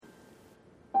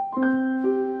When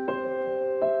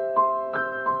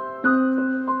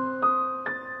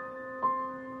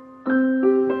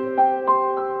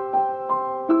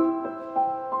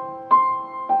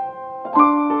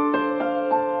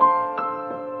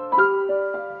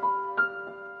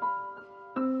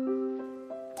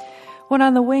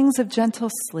on the wings of gentle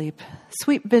sleep,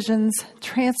 sweet visions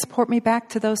transport me back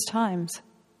to those times.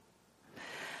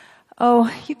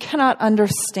 Oh, you cannot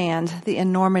understand the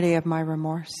enormity of my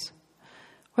remorse,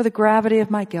 or the gravity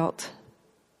of my guilt,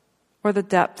 or the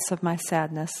depths of my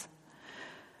sadness.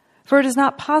 For it is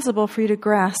not possible for you to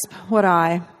grasp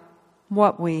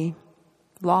what we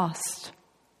lost.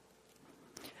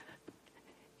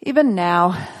 Even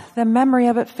now, the memory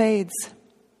of it fades.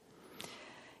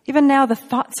 Even now, the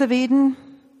thoughts of Eden,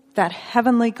 that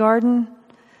heavenly garden,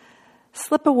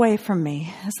 slip away from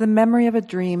me as the memory of a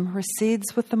dream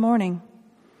recedes with the morning,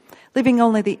 leaving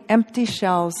only the empty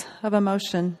shells of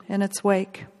emotion in its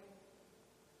wake.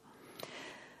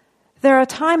 There are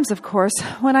times, of course,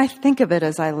 when I think of it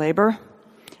as I labor,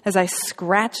 as I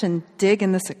scratch and dig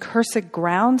in this accursed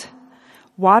ground,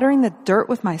 watering the dirt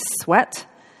with my sweat,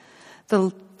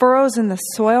 the furrows in the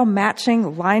soil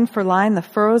matching line for line the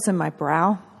furrows in my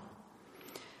brow.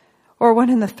 Or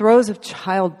when in the throes of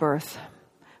childbirth,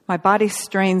 my body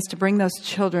strains to bring those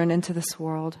children into this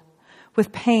world,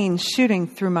 with pain shooting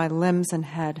through my limbs and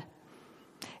head.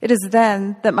 It is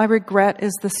then that my regret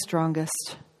is the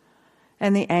strongest,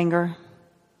 and the anger,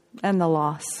 and the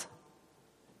loss.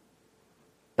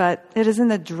 But it is in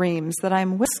the dreams that I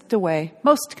am whisked away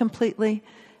most completely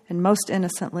and most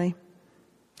innocently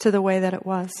to the way that it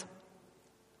was.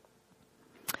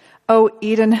 Oh,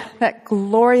 Eden, that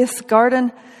glorious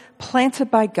garden planted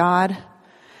by God,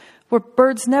 where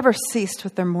birds never ceased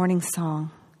with their morning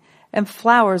song, and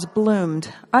flowers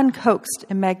bloomed, uncoaxed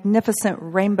in magnificent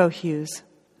rainbow hues,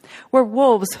 where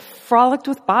wolves frolicked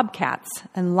with bobcats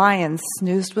and lions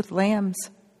snoozed with lambs.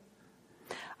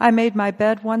 I made my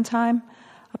bed one time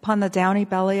upon the downy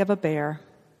belly of a bear,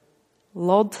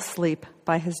 lulled to sleep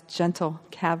by his gentle,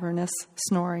 cavernous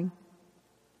snoring.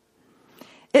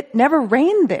 It never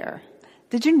rained there.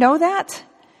 Did you know that?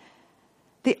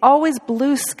 The always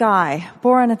blue sky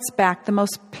bore on its back the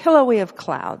most pillowy of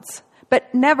clouds,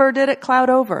 but never did it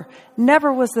cloud over.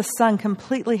 Never was the sun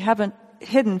completely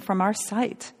hidden from our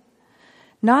sight.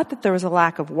 Not that there was a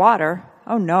lack of water.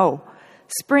 Oh no.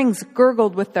 Springs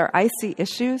gurgled with their icy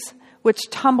issues, which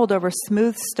tumbled over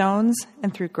smooth stones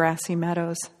and through grassy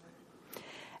meadows.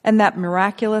 And that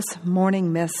miraculous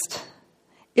morning mist,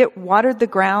 it watered the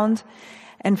ground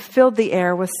and filled the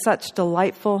air with such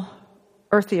delightful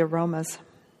earthy aromas.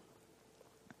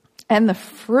 And the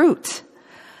fruit,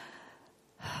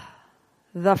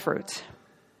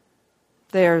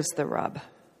 there's the rub.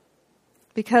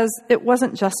 Because it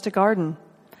wasn't just a garden.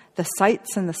 The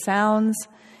sights and the sounds,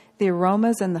 the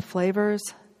aromas and the flavors,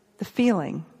 the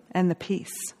feeling and the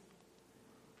peace.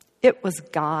 It was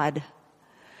God.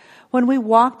 When we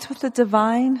walked with the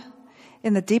divine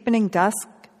in the deepening dusk,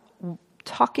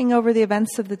 talking over the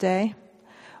events of the day,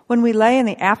 when we lay in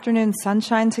the afternoon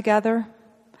sunshine together,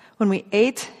 when we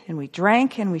ate and we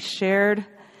drank and we shared,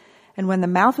 and when the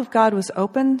mouth of God was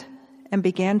opened and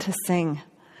began to sing,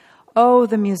 oh,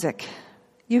 the music,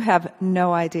 you have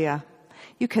no idea.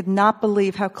 You could not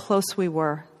believe how close we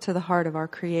were to the heart of our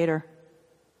Creator.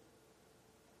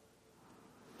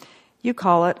 You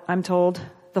call it, I'm told,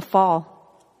 the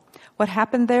fall. What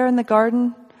happened there in the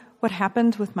garden, what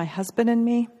happened with my husband and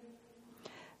me,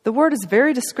 the word is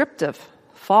very descriptive,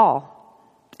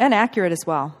 fall, and accurate as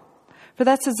well. For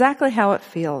that's exactly how it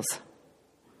feels.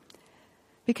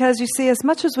 Because you see, as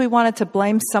much as we wanted to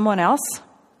blame someone else,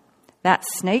 that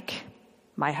snake,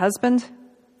 my husband,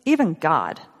 even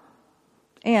God,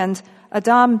 and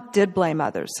Adam did blame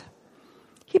others.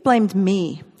 He blamed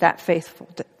me that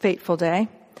fateful day.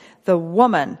 The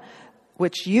woman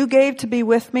which you gave to be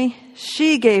with me,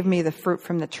 she gave me the fruit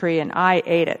from the tree and I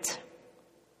ate it.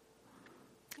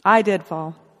 I did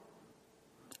fall.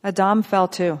 Adam fell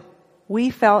too. We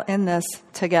fell in this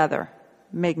together.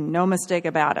 Make no mistake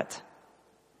about it.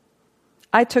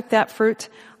 I took that fruit,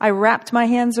 I wrapped my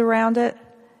hands around it,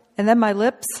 and then my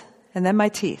lips, and then my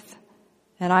teeth,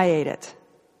 and I ate it.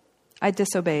 I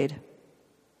disobeyed.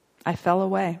 I fell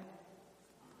away.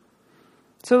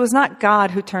 So it was not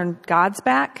God who turned God's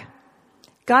back.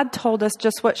 God told us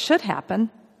just what should happen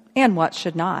and what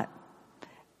should not.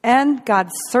 And God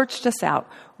searched us out,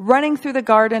 running through the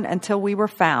garden until we were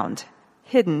found,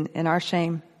 hidden in our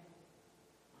shame.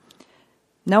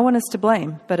 No one is to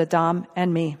blame but Adam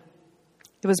and me.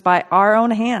 It was by our own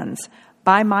hands,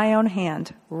 by my own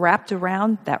hand, wrapped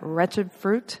around that wretched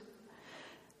fruit,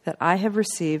 that I have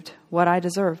received what I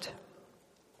deserved.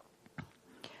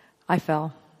 I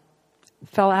fell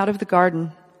out of the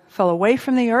garden, fell away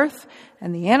from the earth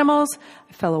and the animals.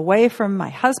 I fell away from my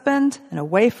husband and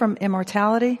away from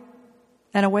immortality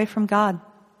and away from God.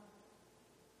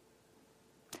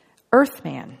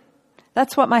 Earthman,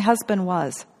 that's what my husband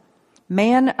was.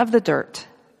 Man of the dirt,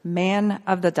 man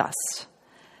of the dust.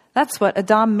 That's what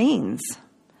Adam means.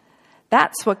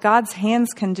 That's what God's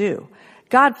hands can do.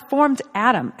 God formed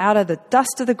Adam out of the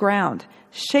dust of the ground,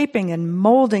 shaping and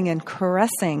molding and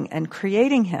caressing and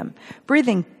creating him,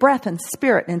 breathing breath and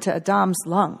spirit into Adam's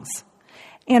lungs.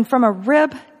 And from a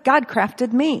rib, God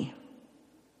crafted me.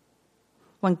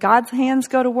 When God's hands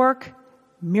go to work,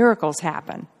 miracles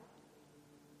happen.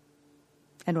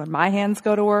 And when my hands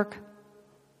go to work,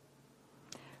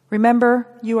 remember,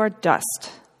 you are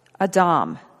dust,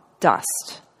 Adam,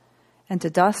 dust, and to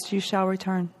dust you shall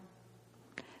return.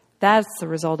 That's the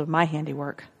result of my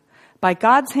handiwork. By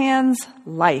God's hands,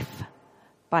 life.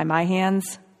 By my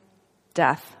hands,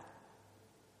 death.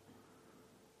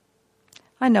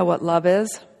 I know what love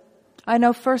is. I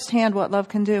know firsthand what love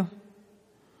can do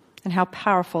and how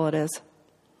powerful it is.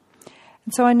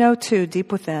 And so I know, too,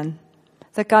 deep within,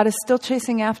 that God is still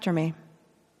chasing after me.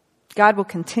 God will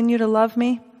continue to love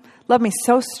me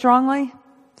so strongly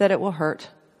that it will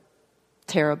hurt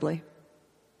terribly.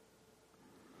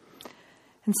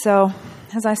 And so,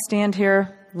 as I stand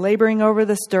here, laboring over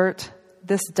this dirt,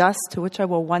 this dust to which I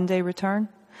will one day return,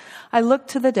 I look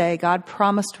to the day God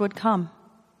promised would come,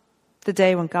 the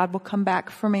day when God will come back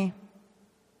for me.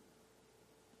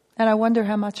 And I wonder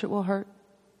how much it will hurt.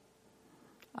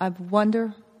 I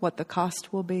wonder what the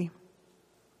cost will be.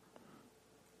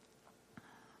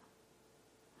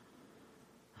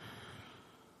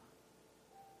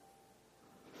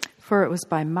 For it was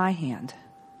by my hand,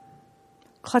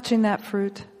 clutching that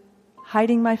fruit,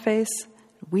 hiding my face,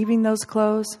 weaving those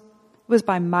clothes, it was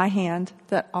by my hand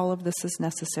that all of this is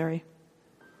necessary.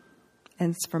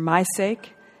 And it's for my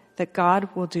sake that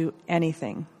God will do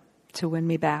anything to win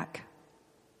me back.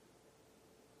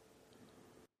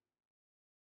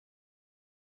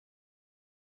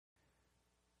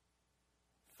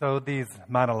 So these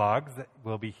monologues that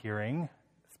we'll be hearing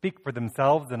speak for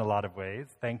themselves in a lot of ways.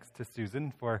 Thanks to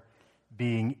Susan for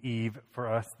being Eve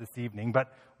for us this evening.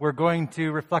 But we're going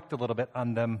to reflect a little bit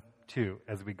on them too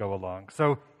as we go along.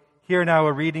 So here now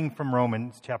a reading from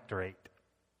Romans chapter 8.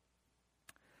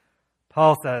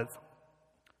 Paul says,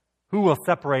 "Who will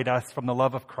separate us from the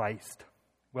love of Christ?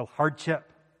 Will hardship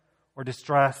or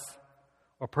distress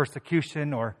or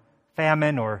persecution or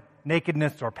famine or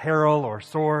nakedness or peril or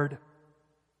sword?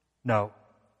 No.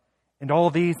 In all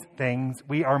these things,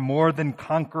 we are more than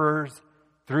conquerors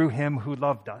through him who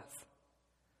loved us.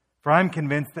 For I'm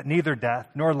convinced that neither death,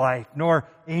 nor life, nor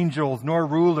angels, nor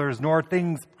rulers, nor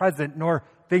things present, nor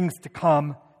things to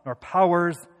come, nor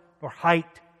powers, nor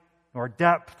height, nor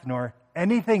depth, nor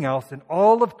anything else in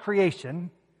all of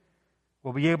creation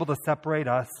will be able to separate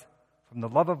us from the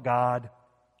love of God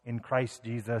in Christ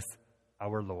Jesus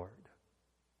our Lord."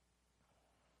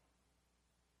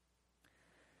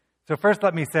 So first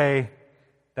let me say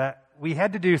that we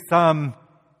had to do some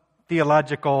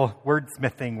theological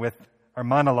wordsmithing with our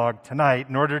monologue tonight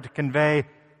in order to convey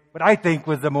what I think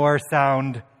was a more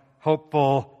sound,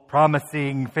 hopeful,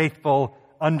 promising, faithful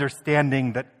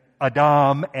understanding that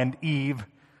Adam and Eve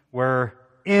were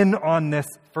in on this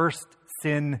first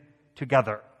sin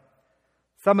together.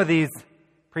 Some of these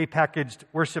prepackaged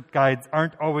worship guides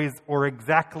aren't always or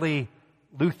exactly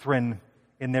Lutheran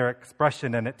in their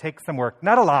expression, and it takes some work,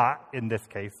 not a lot in this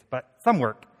case, but some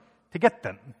work to get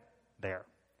them there.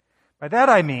 By that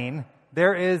I mean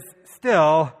there is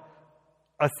still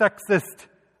a sexist,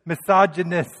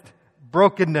 misogynist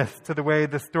brokenness to the way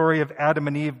the story of Adam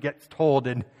and Eve gets told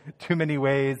in too many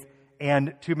ways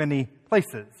and too many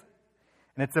places.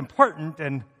 And it's important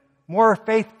and more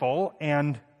faithful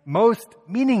and most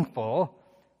meaningful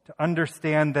to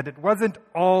understand that it wasn't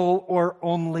all or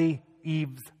only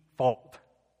Eve's fault,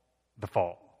 the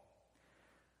fall.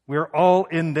 We're all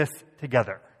in this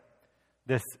together,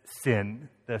 this sin,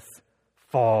 this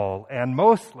fall, and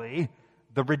mostly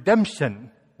the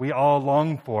redemption we all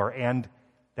long for and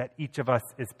that each of us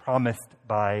is promised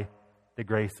by the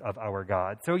grace of our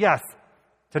God. So yes,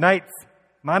 tonight's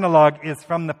monologue is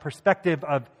from the perspective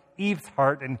of Eve's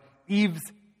heart and Eve's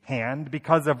hand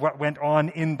because of what went on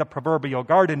in the proverbial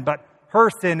garden, but her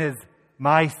sin is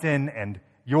my sin and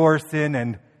your sin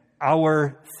and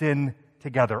our sin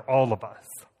together, all of us.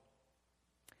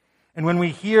 And when we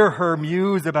hear her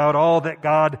muse about all that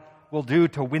God will do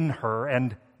to win her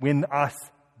and win us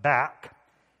back,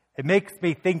 it makes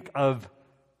me think of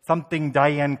something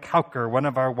Diane Cowker, one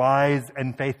of our wise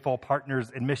and faithful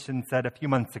partners in mission, said a few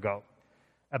months ago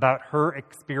about her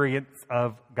experience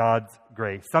of God's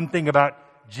grace. Something about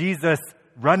Jesus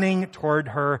running toward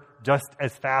her just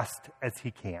as fast as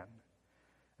he can.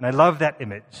 And I love that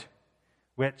image,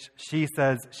 which she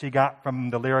says she got from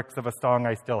the lyrics of a song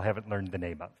I still haven't learned the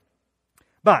name of.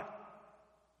 But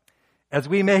as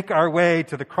we make our way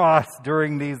to the cross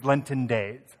during these Lenten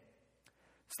days,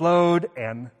 slowed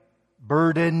and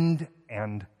burdened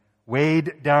and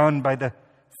weighed down by the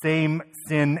same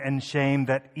sin and shame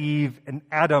that Eve and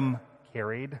Adam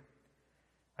carried,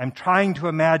 I'm trying to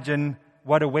imagine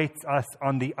what awaits us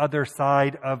on the other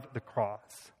side of the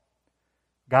cross.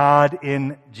 God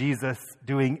in Jesus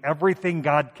doing everything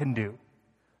God can do,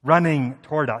 running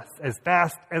toward us as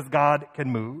fast as God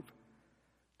can move,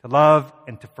 to love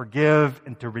and to forgive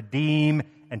and to redeem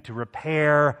and to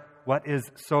repair what is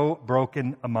so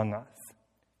broken among us,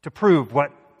 to prove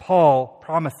what Paul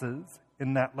promises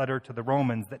in that letter to the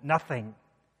Romans, that nothing,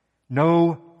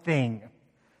 no thing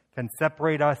can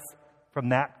separate us from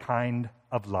that kind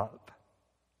of love.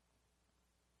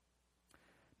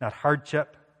 Not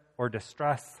hardship or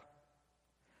distress,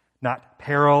 not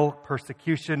peril,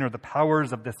 persecution, or the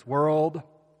powers of this world,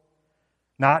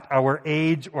 not our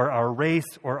age or our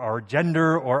race or our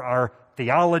gender or our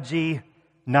theology,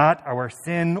 not our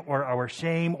sin or our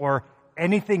shame or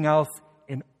anything else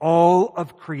in all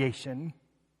of creation,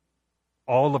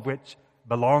 all of which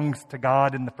belongs to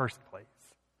God in the first place.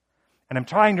 And I'm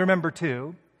trying to remember,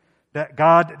 too, that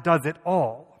God does it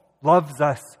all, loves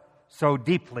us so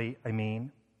deeply,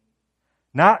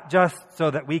 not just so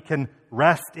that we can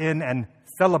rest in and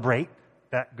celebrate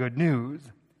that good news,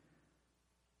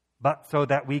 but so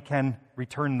that we can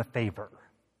return the favor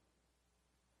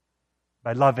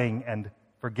by loving and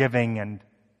forgiving and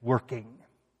working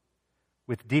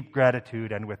with deep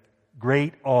gratitude and with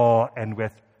great awe and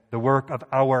with the work of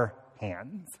our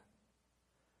hands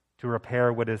to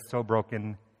repair what is so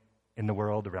broken in the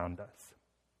world around us.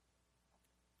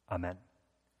 Amen.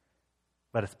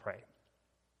 Let us pray.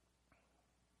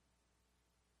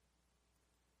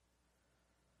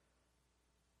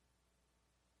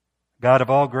 God of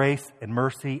all grace and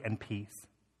mercy and peace,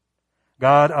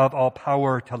 God of all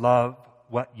power to love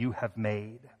what you have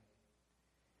made,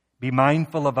 be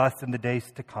mindful of us in the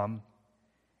days to come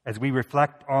as we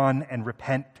reflect on and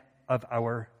repent of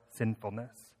our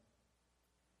sinfulness.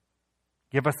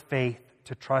 Give us faith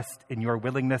to trust in your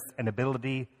willingness and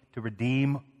ability to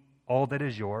redeem all that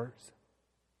is yours.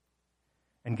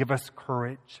 And give us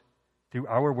courage through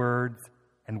our words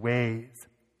and ways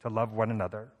to love one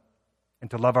another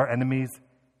and to love our enemies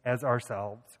as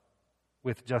ourselves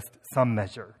with just some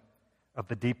measure of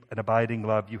the deep and abiding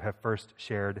love you have first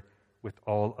shared with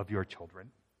all of your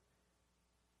children.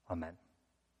 Amen.